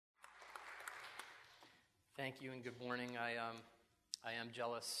Thank you and good morning. I am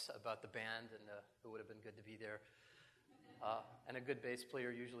jealous about the band, and it would have been good to be there. And a good bass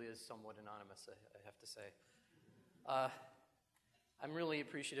player usually is somewhat anonymous, I have to say. I'm really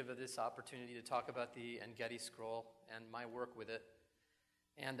appreciative of this opportunity to talk about the Engedi Scroll and my work with it.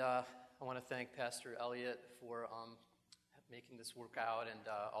 And I want to thank Pastor Elliott for making this work out, and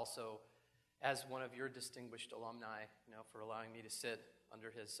also as one of your distinguished alumni, for allowing me to sit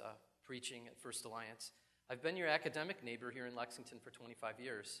under his preaching at First Alliance. I've been your academic neighbor here in Lexington for 25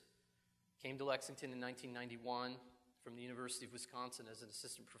 years. Came to Lexington in 1991 from the University of Wisconsin as an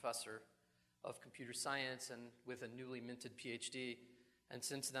assistant professor of computer science and with a newly minted PhD. And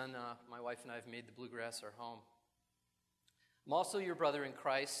since then, my wife and I have made the Bluegrass our home. I'm also your brother in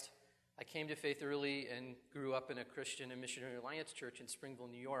Christ. I came to faith early and grew up in a Christian and Missionary Alliance church in Springville,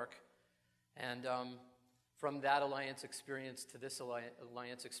 New York. And from that Alliance experience to this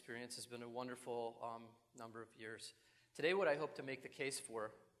Alliance experience has been a wonderful number of years. Today, what I hope to make the case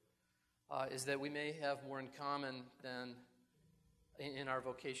for is that we may have more in common than in our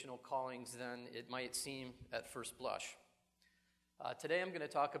vocational callings than it might seem at first blush. Today, I'm going to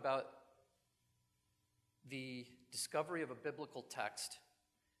talk about the discovery of a biblical text.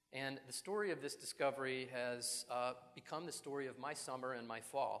 And the story of this discovery has become the story of my summer and my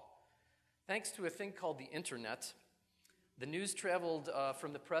fall. Thanks to a thing called the internet, the news traveled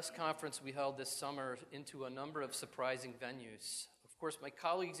from the press conference we held this summer into a number of surprising venues. Of course, my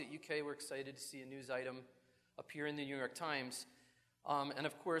colleagues at UK were excited to see a news item appear in the New York Times. And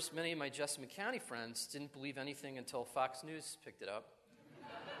of course, many of my Jessamine County friends didn't believe anything until Fox News picked it up.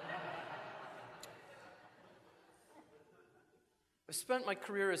 I've spent my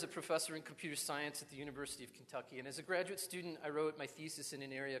career as a professor in computer science at the University of Kentucky, and as a graduate student, I wrote my thesis in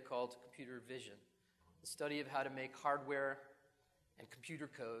an area called computer vision, the study of how to make hardware and computer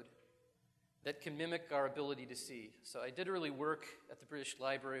code that can mimic our ability to see. So I did early work at the British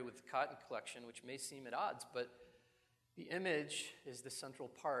Library with the Cotton Collection, which may seem at odds, but the image is the central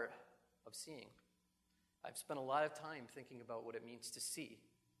part of seeing. I've spent a lot of time thinking about what it means to see.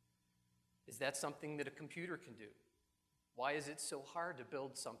 Is that something that a computer can do? Why is it so hard to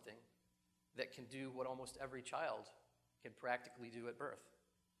build something that can do what almost every child can practically do at birth?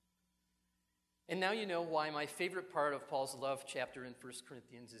 And now you know why my favorite part of Paul's love chapter in 1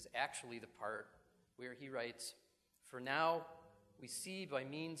 Corinthians is actually the part where he writes, "For now we see by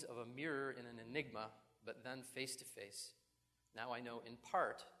means of a mirror in an enigma, but then face to face. Now I know in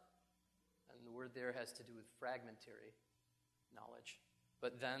part," and the word there has to do with fragmentary knowledge,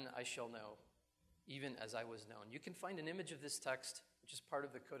 "but then I shall know, even as I was known." You can find an image of this text, which is part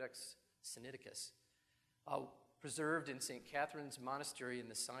of the Codex Sinaiticus, preserved in St. Catherine's Monastery in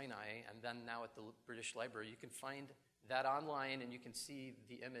the Sinai, and then now at the British Library. You can find that online, and you can see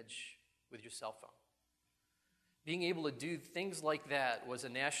the image with your cell phone. Being able to do things like that was a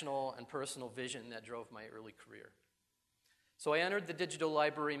national and personal vision that drove my early career. So I entered the digital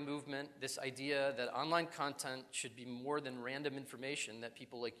library movement, this idea that online content should be more than random information that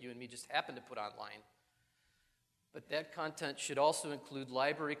people like you and me just happen to put online. But that content should also include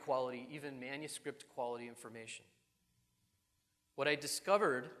library quality, even manuscript quality information. What I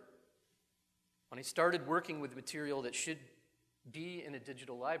discovered when I started working with material that should be in a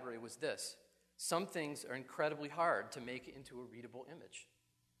digital library was this: some things are incredibly hard to make into a readable image.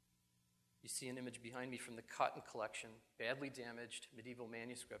 You see an image behind me from the Cotton Collection, badly damaged medieval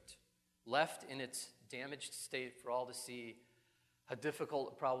manuscript, left in its damaged state for all to see. How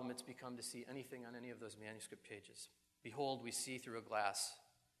difficult a problem it's become to see anything on any of those manuscript pages. Behold, we see through a glass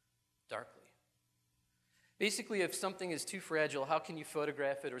darkly. Basically, if something is too fragile, how can you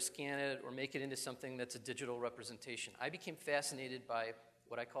photograph it or scan it or make it into something that's a digital representation? I became fascinated by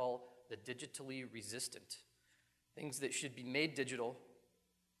what I call the digitally resistant, things that should be made digital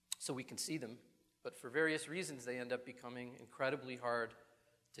so we can see them, but for various reasons they end up becoming incredibly hard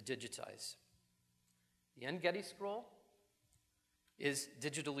to digitize. The Engedi Scroll is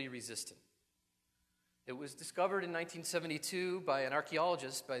digitally resistant. It was discovered in 1972 by an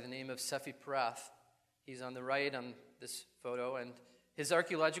archaeologist by the name of Sefi Parath. He's on the right on this photo, and his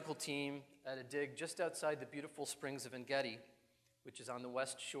archaeological team at a dig just outside the beautiful springs of Engedi, which is on the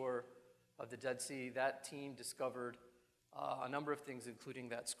west shore of the Dead Sea, that team discovered a number of things, including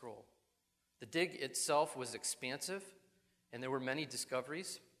that scroll. The dig itself was expansive, and there were many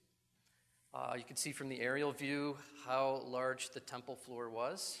discoveries. You can see from the aerial view how large the temple floor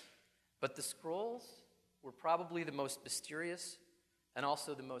was, but the scrolls were probably the most mysterious and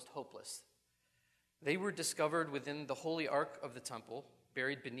also the most hopeless. They were discovered within the holy ark of the temple,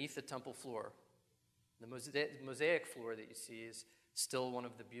 buried beneath the temple floor. The mosaic floor that you see is still one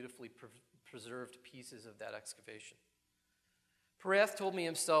of the beautifully preserved pieces of that excavation. Perath told me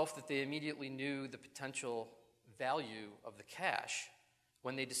himself that they immediately knew the potential value of the cache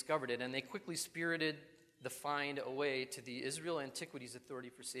when they discovered it, and they quickly spirited the find away to the Israel Antiquities Authority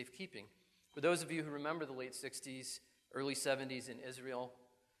for safekeeping. For those of you who remember the late 60s, early 70s in Israel,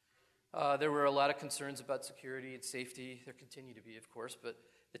 there were a lot of concerns about security and safety. There continue to be, of course, but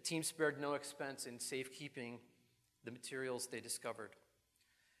the team spared no expense in safekeeping the materials they discovered.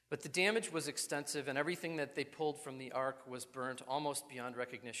 But the damage was extensive, and everything that they pulled from the ark was burnt almost beyond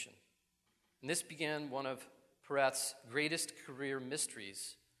recognition. And this began one of Perath's greatest career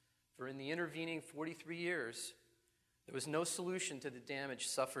mysteries, for in the intervening 43 years, there was no solution to the damage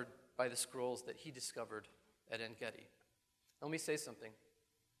suffered by the scrolls that he discovered at En Gedi. Let me say something.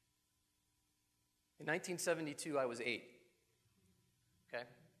 In 1972, I was 8. Okay?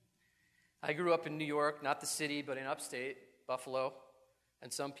 I grew up in New York, not the city, but in upstate, Buffalo.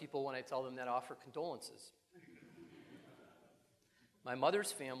 And some people, when I tell them that, offer condolences. My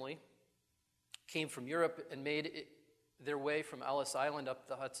mother's family came from Europe and made their way from Ellis Island up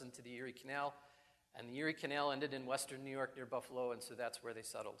the Hudson to the Erie Canal. And the Erie Canal ended in western New York near Buffalo, and so that's where they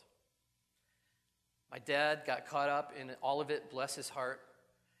settled. My dad got caught up in all of it, bless his heart,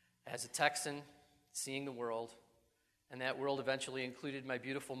 as a Texan, seeing the world. And that world eventually included my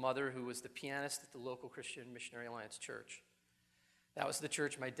beautiful mother, who was the pianist at the local Christian Missionary Alliance church. That was the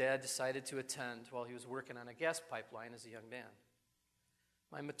church my dad decided to attend while he was working on a gas pipeline as a young man.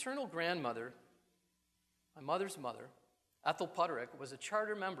 My maternal grandmother, my mother's mother, Ethel Putterick, was a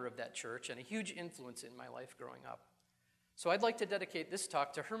charter member of that church and a huge influence in my life growing up. So I'd like to dedicate this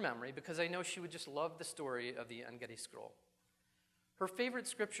talk to her memory because I know she would just love the story of the En Gedi scroll. Her favorite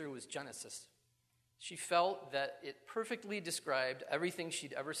scripture was Genesis. She felt that it perfectly described everything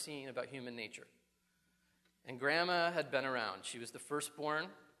she'd ever seen about human nature. And Grandma had been around. She was the firstborn.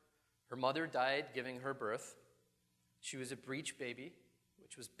 Her mother died giving her birth. She was a breech baby,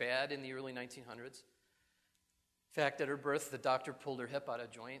 which was bad in the early 1900s. In fact, at her birth, the doctor pulled her hip out of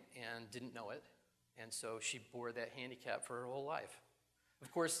joint and didn't know it. And so she bore that handicap for her whole life.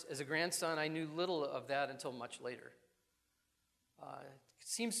 Of course, as a grandson, I knew little of that until much later. It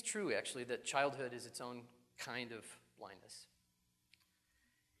seems true, actually, that childhood is its own kind of blindness.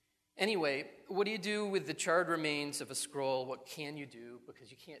 Anyway, what do you do with the charred remains of a scroll? What can you do?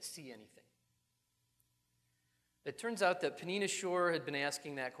 Because you can't see anything. It turns out that Penina Shore had been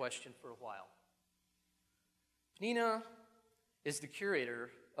asking that question for a while. Penina is the curator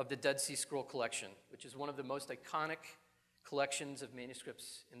of the Dead Sea Scroll Collection, which is one of the most iconic collections of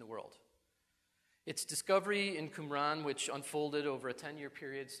manuscripts in the world. Its discovery in Qumran, which unfolded over a 10-year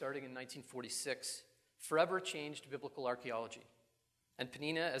period starting in 1946, forever changed biblical archaeology. And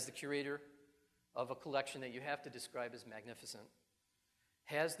Penina, as the curator of a collection that you have to describe as magnificent,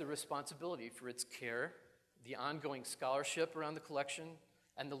 has the responsibility for its care, the ongoing scholarship around the collection,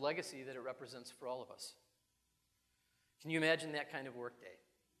 and the legacy that it represents for all of us. Can you imagine that kind of workday?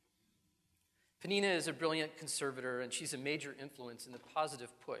 Penina is a brilliant conservator, and she's a major influence in the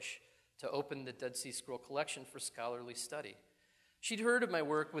positive push to open the Dead Sea Scroll Collection for scholarly study. She'd heard of my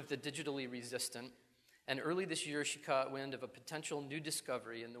work with the digitally resistant, and early this year she caught wind of a potential new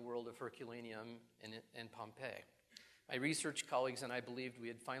discovery in the world of Herculaneum in Pompeii. My research colleagues and I believed we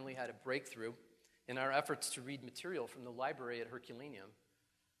had finally had a breakthrough in our efforts to read material from the library at Herculaneum,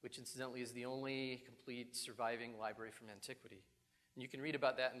 which incidentally is the only complete surviving library from antiquity. And you can read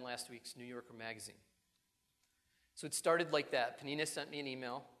about that in last week's New Yorker magazine. So it started like that. Penina sent me an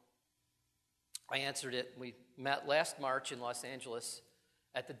email. I answered it. We met last March in Los Angeles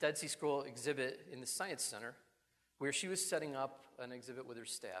at the Dead Sea Scroll exhibit in the Science Center, where she was setting up an exhibit with her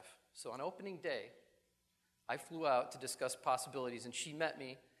staff. So on opening day, I flew out to discuss possibilities, and she met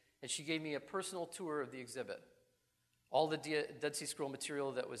me, and she gave me a personal tour of the exhibit. All the Dead Sea Scroll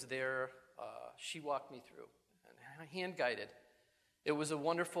material that was there, she walked me through, and hand-guided. It was a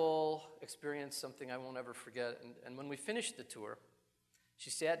wonderful experience, something I won't ever forget. And when we finished the tour, she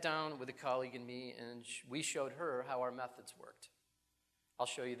sat down with a colleague and me, and we showed her how our methods worked. I'll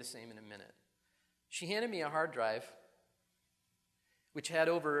show you the same in a minute. She handed me a hard drive, which had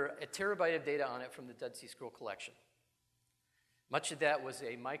over a terabyte of data on it from the Dead Sea Scroll collection. Much of that was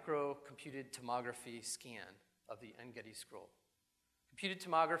a micro-computed tomography scan of the En Gedi scroll. Computed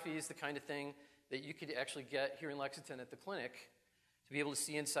tomography is the kind of thing that you could actually get here in Lexington at the clinic to be able to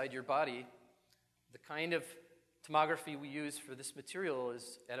see inside your body. The kind of tomography we use for this material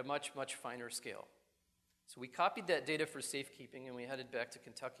is at a much, much finer scale. So we copied that data for safekeeping, and we headed back to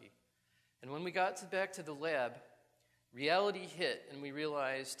Kentucky. And when we got back to the lab, reality hit, and we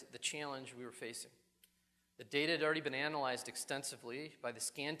realized the challenge we were facing. The data had already been analyzed extensively by the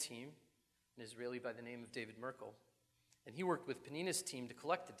scan team, an Israeli by the name of David Merkel. And he worked with Panina's team to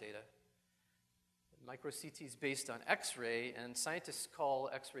collect the data. Micro-CT is based on X-ray, and scientists call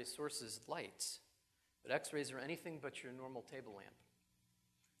X-ray sources lights. But X-rays are anything but your normal table lamp.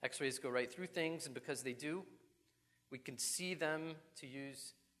 X-rays go right through things, and because they do, we can use them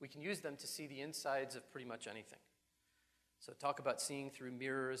to see the insides of pretty much anything. So talk about seeing through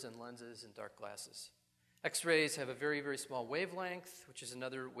mirrors and lenses and dark glasses. X-rays have a very, very small wavelength, which is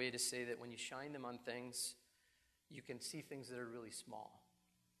another way to say that when you shine them on things, you can see things that are really small.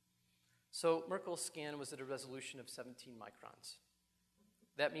 So Merkel's scan was at a resolution of 17 microns.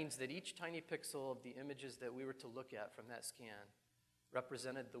 That means that each tiny pixel of the images that we were to look at from that scan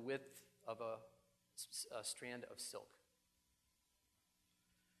represented the width of a strand of silk.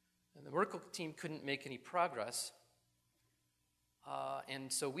 And the Merkel team couldn't make any progress,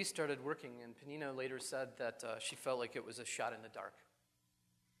 and so we started working, and Panina later said that she felt like it was a shot in the dark.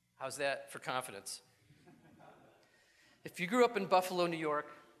 How's that for confidence? If you grew up in Buffalo, New York,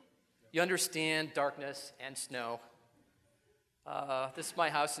 you understand darkness and snow. This is my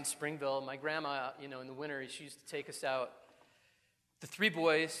house in Springville. My grandma, in the winter, she used to take us out, the three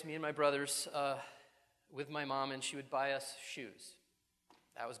boys, me and my brothers, with my mom, and she would buy us shoes.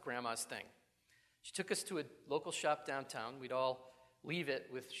 That was Grandma's thing. She took us to a local shop downtown. We'd all leave it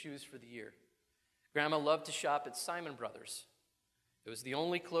with shoes for the year. Grandma loved to shop at Simon Brothers. It was the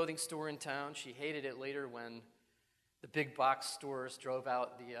only clothing store in town. She hated it later when the big box stores drove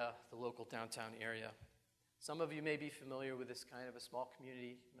out the local downtown area. Some of you may be familiar with this kind of a small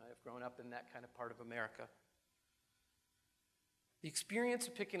community. You might have grown up in that kind of part of America. The experience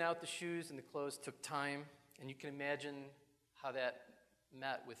of picking out the shoes and the clothes took time, and you can imagine how that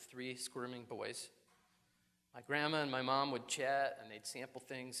met with three squirming boys. My grandma and my mom would chat, and they'd sample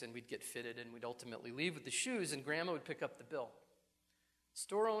things, and we'd get fitted, and we'd ultimately leave with the shoes, and Grandma would pick up the bill.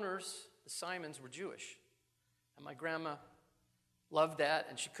 Store owners, the Simons, were Jewish, and my grandma loved that,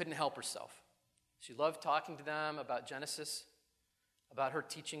 and she couldn't help herself. She loved talking to them about Genesis, about her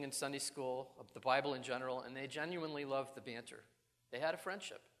teaching in Sunday school, of the Bible in general, and they genuinely loved the banter. They had a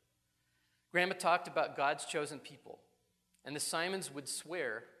friendship. Grandma talked about God's chosen people, and the Simons would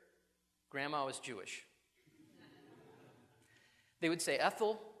swear Grandma was Jewish. They would say,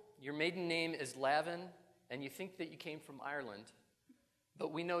 "Ethel, your maiden name is Lavin, and you think that you came from Ireland,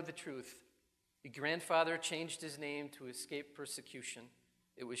 but we know the truth. Your grandfather changed his name to escape persecution.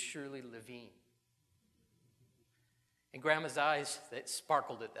 It was surely Levine." And Grandma's eyes, they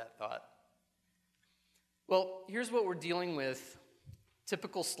sparkled at that thought. Well, here's what we're dealing with.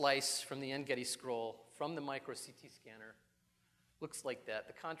 Typical slice from the Engedi scroll from the micro-CT scanner. Looks like that.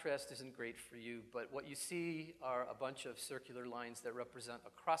 The contrast isn't great for you, but what you see are a bunch of circular lines that represent a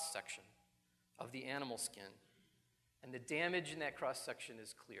cross-section of the animal skin. And the damage in that cross-section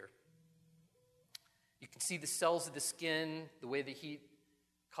is clear. You can see the cells of the skin, the way the heat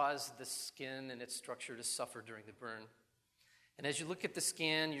caused the skin and its structure to suffer during the burn. And as you look at the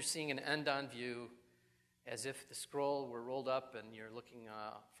scan, you're seeing an end-on view as if the scroll were rolled up and you're looking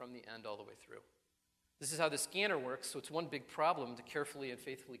from the end all the way through. This is how the scanner works, so it's one big problem to carefully and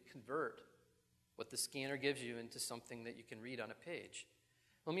faithfully convert what the scanner gives you into something that you can read on a page.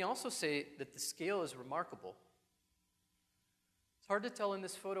 Let me also say that the scale is remarkable. It's hard to tell in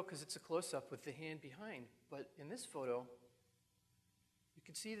this photo because it's a close-up with the hand behind, but in this photo, you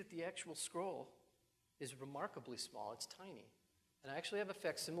can see that the actual scroll is remarkably small. It's tiny. And I actually have a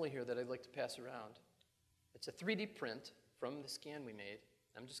facsimile here that I'd like to pass around. It's a 3D print from the scan we made.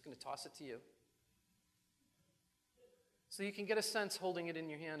 I'm just going to toss it to you. So you can get a sense holding it in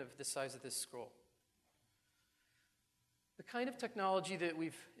your hand of the size of this scroll. The kind of technology that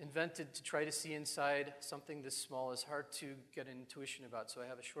we've invented to try to see inside something this small is hard to get an intuition about. So I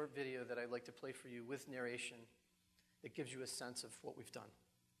have a short video that I'd like to play for you with narration that gives you a sense of what we've done.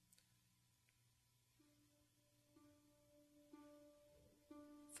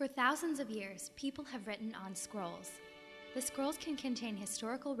 For thousands of years, people have written on scrolls. The scrolls can contain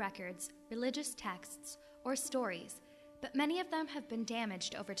historical records, religious texts, or stories, but many of them have been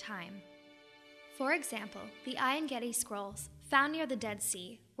damaged over time. For example, the Ayin Gedi scrolls, found near the Dead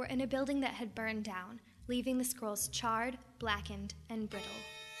Sea, were in a building that had burned down, leaving the scrolls charred, blackened, and brittle.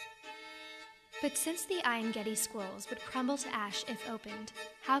 But since the Ayin Gedi scrolls would crumble to ash if opened,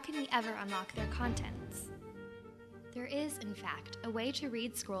 how can we ever unlock their contents? There is, in fact, a way to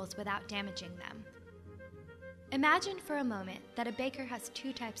read scrolls without damaging them. Imagine for a moment that a baker has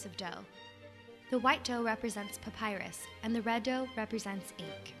two types of dough. The white dough represents papyrus, and the red dough represents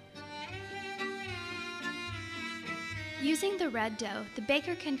ink. Using the red dough, the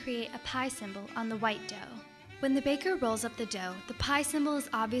baker can create a pi symbol on the white dough. When the baker rolls up the dough, the pi symbol is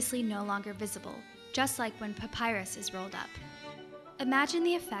obviously no longer visible, just like when papyrus is rolled up. Imagine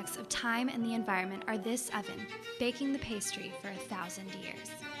the effects of time and the environment are this oven, baking the pastry for 1,000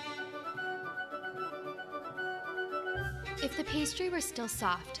 years. If the pastry were still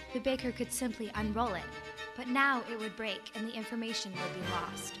soft, the baker could simply unroll it, but now it would break and the information would be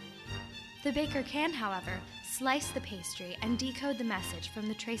lost. The baker can, however, slice the pastry and decode the message from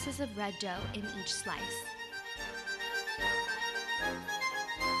the traces of red dough in each slice.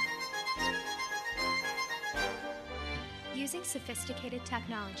 Using sophisticated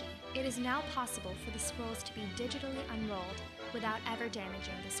technology, it is now possible for the scrolls to be digitally unrolled without ever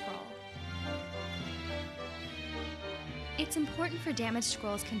damaging the scroll. It's important for damaged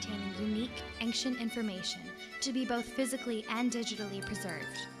scrolls containing unique, ancient information to be both physically and digitally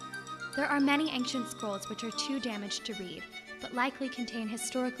preserved. There are many ancient scrolls which are too damaged to read, but likely contain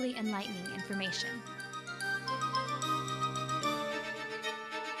historically enlightening information.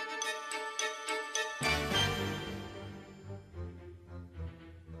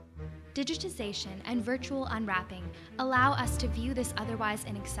 Digitization and virtual unwrapping allow us to view this otherwise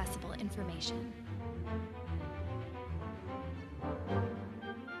inaccessible information.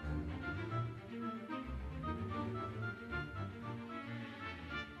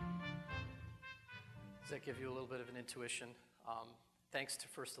 Does that give you a little bit of an intuition? Thanks to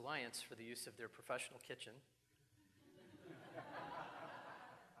First Alliance for the use of their professional kitchen.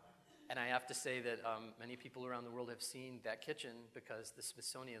 And I have to say that many people around the world have seen that kitchen because the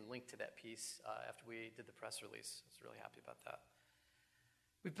Smithsonian linked to that piece after we did the press release. I was really happy about that.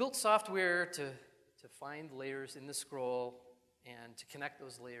 We built software to find layers in the scroll and to connect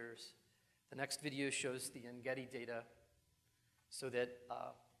those layers. The next video shows the Engedi data so that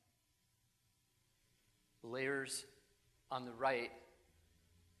layers on the right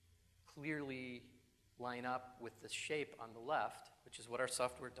clearly line up with the shape on the left, which is what our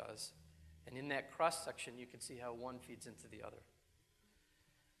software does. And in that cross-section, you can see how one feeds into the other.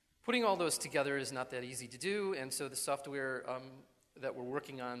 Putting all those together is not that easy to do, and so the software that we're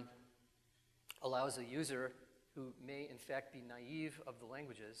working on allows a user who may in fact be naive of the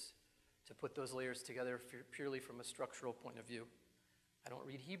languages to put those layers together purely from a structural point of view. I don't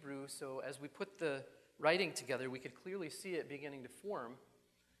read Hebrew, so as we put the writing together, we could clearly see it beginning to form.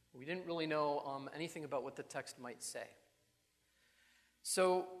 We didn't really know anything about what the text might say.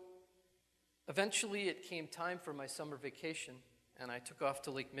 So eventually it came time for my summer vacation, and I took off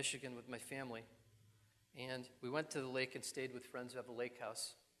to Lake Michigan with my family. And we went to the lake and stayed with friends who have a lake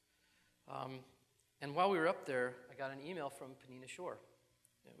house. And while we were up there, I got an email from Penina Shore.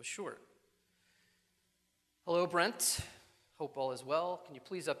 It was short. Hello, Brent. Hope all is well. Can you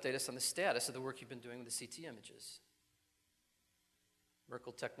please update us on the status of the work you've been doing with the CT images?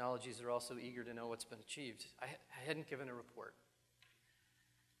 Merkle Technologies are also eager to know what's been achieved. I hadn't given a report.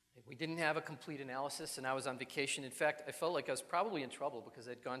 We didn't have a complete analysis, and I was on vacation. In fact, I felt like I was probably in trouble because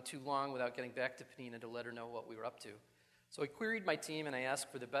I'd gone too long without getting back to Penina to let her know what we were up to. So I queried my team, and I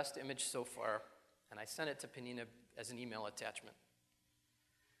asked for the best image so far, and I sent it to Penina as an email attachment.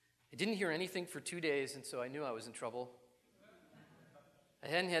 I didn't hear anything for 2 days, and so I knew I was in trouble. I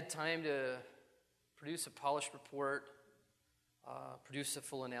hadn't had time to produce a polished report, produce a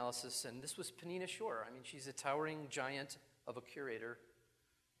full analysis, and this was Penina Shore. I mean, she's a towering giant of a curator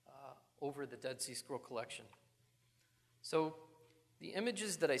over the Dead Sea Scroll collection. So the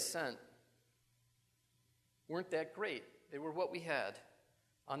images that I sent weren't that great. They were what we had.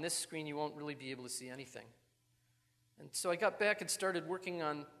 On this screen, you won't really be able to see anything. And so I got back and started working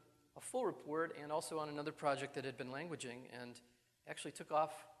on a full report and also on another project that had been languaging, and actually took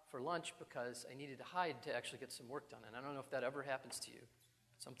off for lunch because I needed to hide to actually get some work done. And I don't know if that ever happens to you.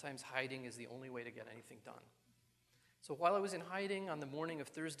 Sometimes hiding is the only way to get anything done. So while I was in hiding on the morning of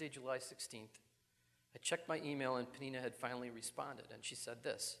Thursday, July 16th, I checked my email and Penina had finally responded, and she said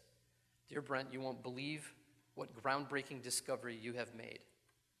this: "Dear Brent, you won't believe what groundbreaking discovery you have made.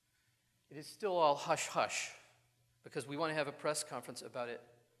 It is still all hush-hush because we want to have a press conference about it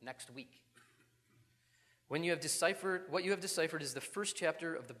next week. What you have deciphered is the first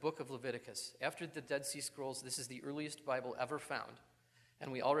chapter of the book of Leviticus. After the Dead Sea Scrolls, this is the earliest Bible ever found,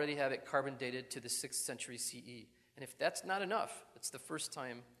 and we already have it carbon dated to the 6th century CE. And if that's not enough, it's the first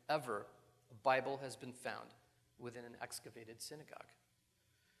time ever a Bible has been found within an excavated synagogue."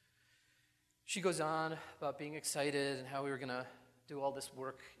 She goes on about being excited and how we were going to do all this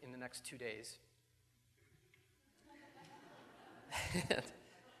work in the next 2 days.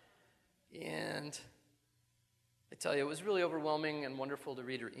 And I tell you, it was really overwhelming and wonderful to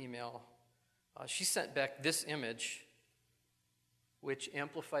read her email. She sent back this image which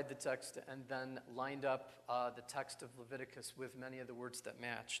amplified the text and then lined up the text of Leviticus with many of the words that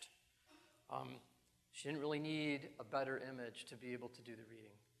matched. She didn't really need a better image to be able to do the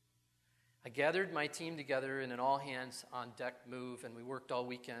reading. I gathered my team together in an all-hands-on-deck move, and we worked all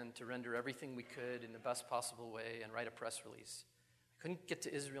weekend to render everything we could in the best possible way and write a press release. I couldn't get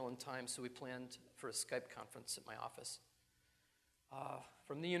to Israel in time, so we planned for a Skype conference at my office.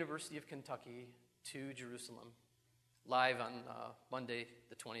 From the University of Kentucky to Jerusalem, live on Monday,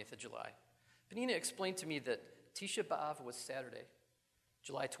 the 20th of July. Penina explained to me that Tisha B'Av was Saturday,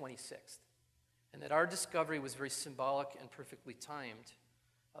 July 26th, and that our discovery was very symbolic and perfectly timed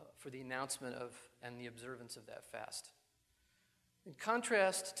for the announcement of and the observance of that fast. In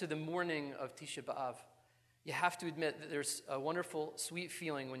contrast to the morning of Tisha B'Av, you have to admit that there's a wonderful, sweet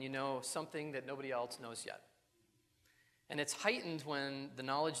feeling when you know something that nobody else knows yet. And it's heightened when the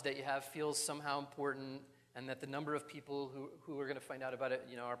knowledge that you have feels somehow important, and that the number of people who are going to find out about it,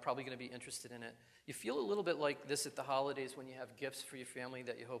 are probably going to be interested in it. You feel a little bit like this at the holidays when you have gifts for your family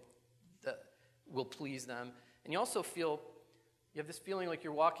that you hope that will please them. And you also feel, you have this feeling like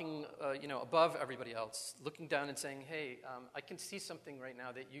you're walking, above everybody else, looking down and saying, hey, I can see something right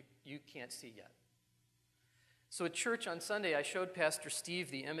now that you can't see yet. So at church on Sunday, I showed Pastor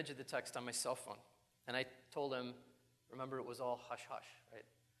Steve the image of the text on my cell phone. And I told him, remember, it was all hush-hush, right?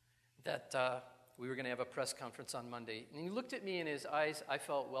 That we were going to have a press conference on Monday. And he looked at me, and his eyes, I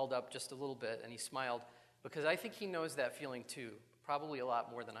felt, welled up just a little bit, and he smiled, because I think he knows that feeling too, probably a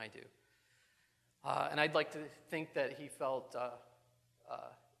lot more than I do. And I'd like to think that he felt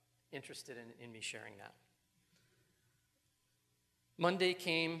interested in me sharing that. Monday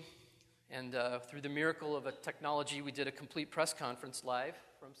came, and through the miracle of a technology, we did a complete press conference live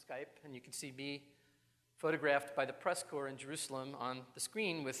from Skype, and you can see me photographed by the press corps in Jerusalem on the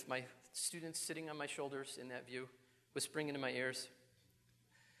screen with my students sitting on my shoulders in that view, whispering into my ears.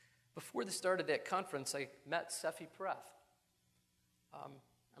 Before the start of that conference, I met Sefi Pereth.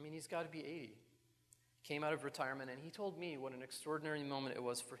 He's got to be 80. Came out of retirement, and he told me what an extraordinary moment it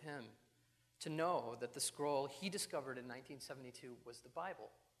was for him to know that the scroll he discovered in 1972 was the Bible.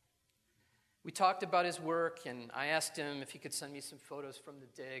 We talked about his work, and I asked him if he could send me some photos from the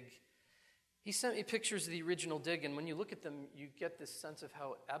dig. He sent me pictures of the original dig, and when you look at them, you get this sense of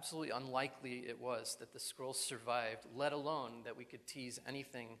how absolutely unlikely it was that the scrolls survived, let alone that we could tease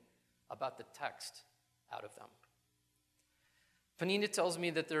anything about the text out of them. Penina tells me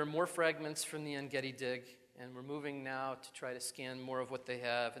that there are more fragments from the En Gedi dig, and we're moving now to try to scan more of what they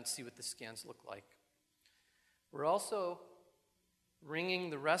have and see what the scans look like. We're also wringing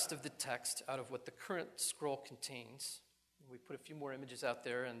the rest of the text out of what the current scroll contains. We put a few more images out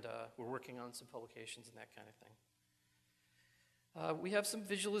there, and we're working on some publications and that kind of thing. We have some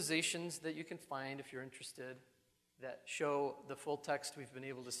visualizations that you can find if you're interested that show the full text we've been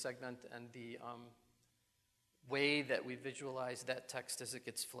able to segment and the way that we visualize that text as it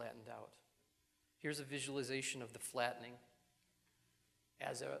gets flattened out. Here's a visualization of the flattening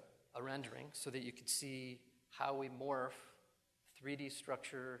as a rendering so that you can see how we morph 3D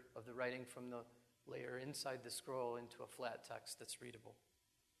structure of the writing from the layer inside the scroll into a flat text that's readable.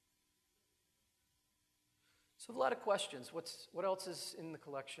 So a lot of questions. What else is in the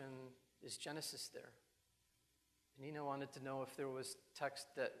collection? Is Genesis there? Penina wanted to know if there was text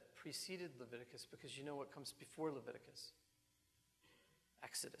that preceded Leviticus, because you know what comes before Leviticus.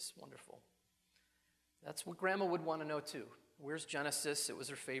 Exodus, wonderful. That's what Grandma would want to know too. Where's Genesis? It was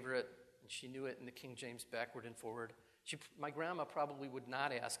her favorite, and she knew it in the King James backward and forward. My grandma probably would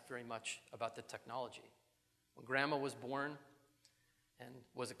not ask very much about the technology. When Grandma was born and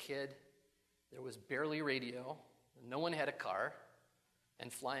was a kid, there was barely radio, no one had a car,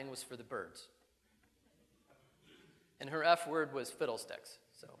 and flying was for the birds. And her F word was fiddlesticks.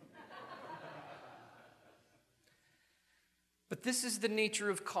 But this is the nature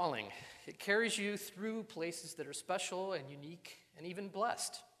of calling. It carries you through places that are special and unique and even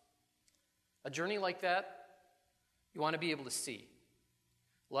blessed. A journey like that, you want to be able to see.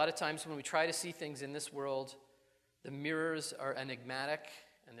 A lot of times when we try to see things in this world, the mirrors are enigmatic,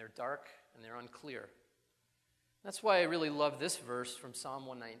 and they're dark, and they're unclear. That's why I really love this verse from Psalm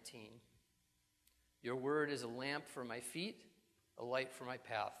 119. Your word is a lamp for my feet, a light for my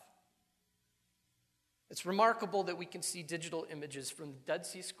path. It's remarkable that we can see digital images from the Dead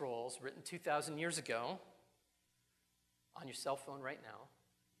Sea Scrolls written 2,000 years ago on your cell phone right now,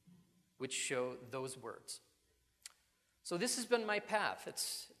 which show those words. So this has been my path.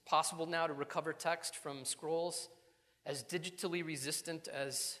 It's possible now to recover text from scrolls as digitally resistant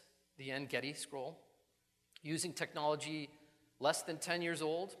as the En Gedi scroll, using technology less than 10 years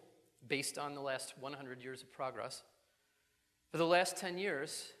old, based on the last 100 years of progress. For the last 10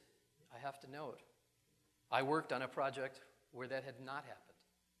 years, I have to note, I worked on a project where that had not happened.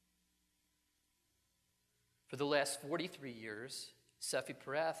 For the last 43 years, Sefi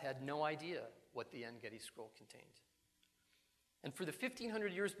Parath had no idea what the En-Gedi scroll contained. And for the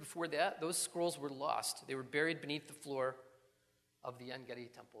 1,500 years before that, those scrolls were lost. They were buried beneath the floor of the En-Gedi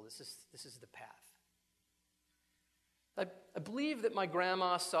temple. This is the path. I believe that my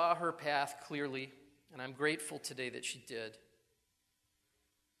grandma saw her path clearly, and I'm grateful today that she did.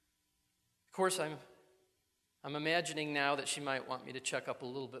 Of course, I'm imagining now that she might want me to check up a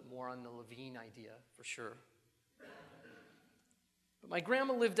little bit more on the Levine idea, for sure. But my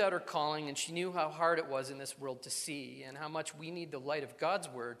grandma lived out her calling, and she knew how hard it was in this world to see and how much we need the light of God's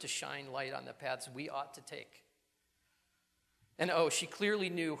word to shine light on the paths we ought to take. And she clearly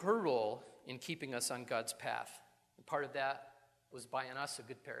knew her role in keeping us on God's path. And part of that was buying us a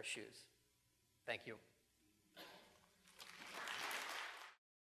good pair of shoes. Thank you.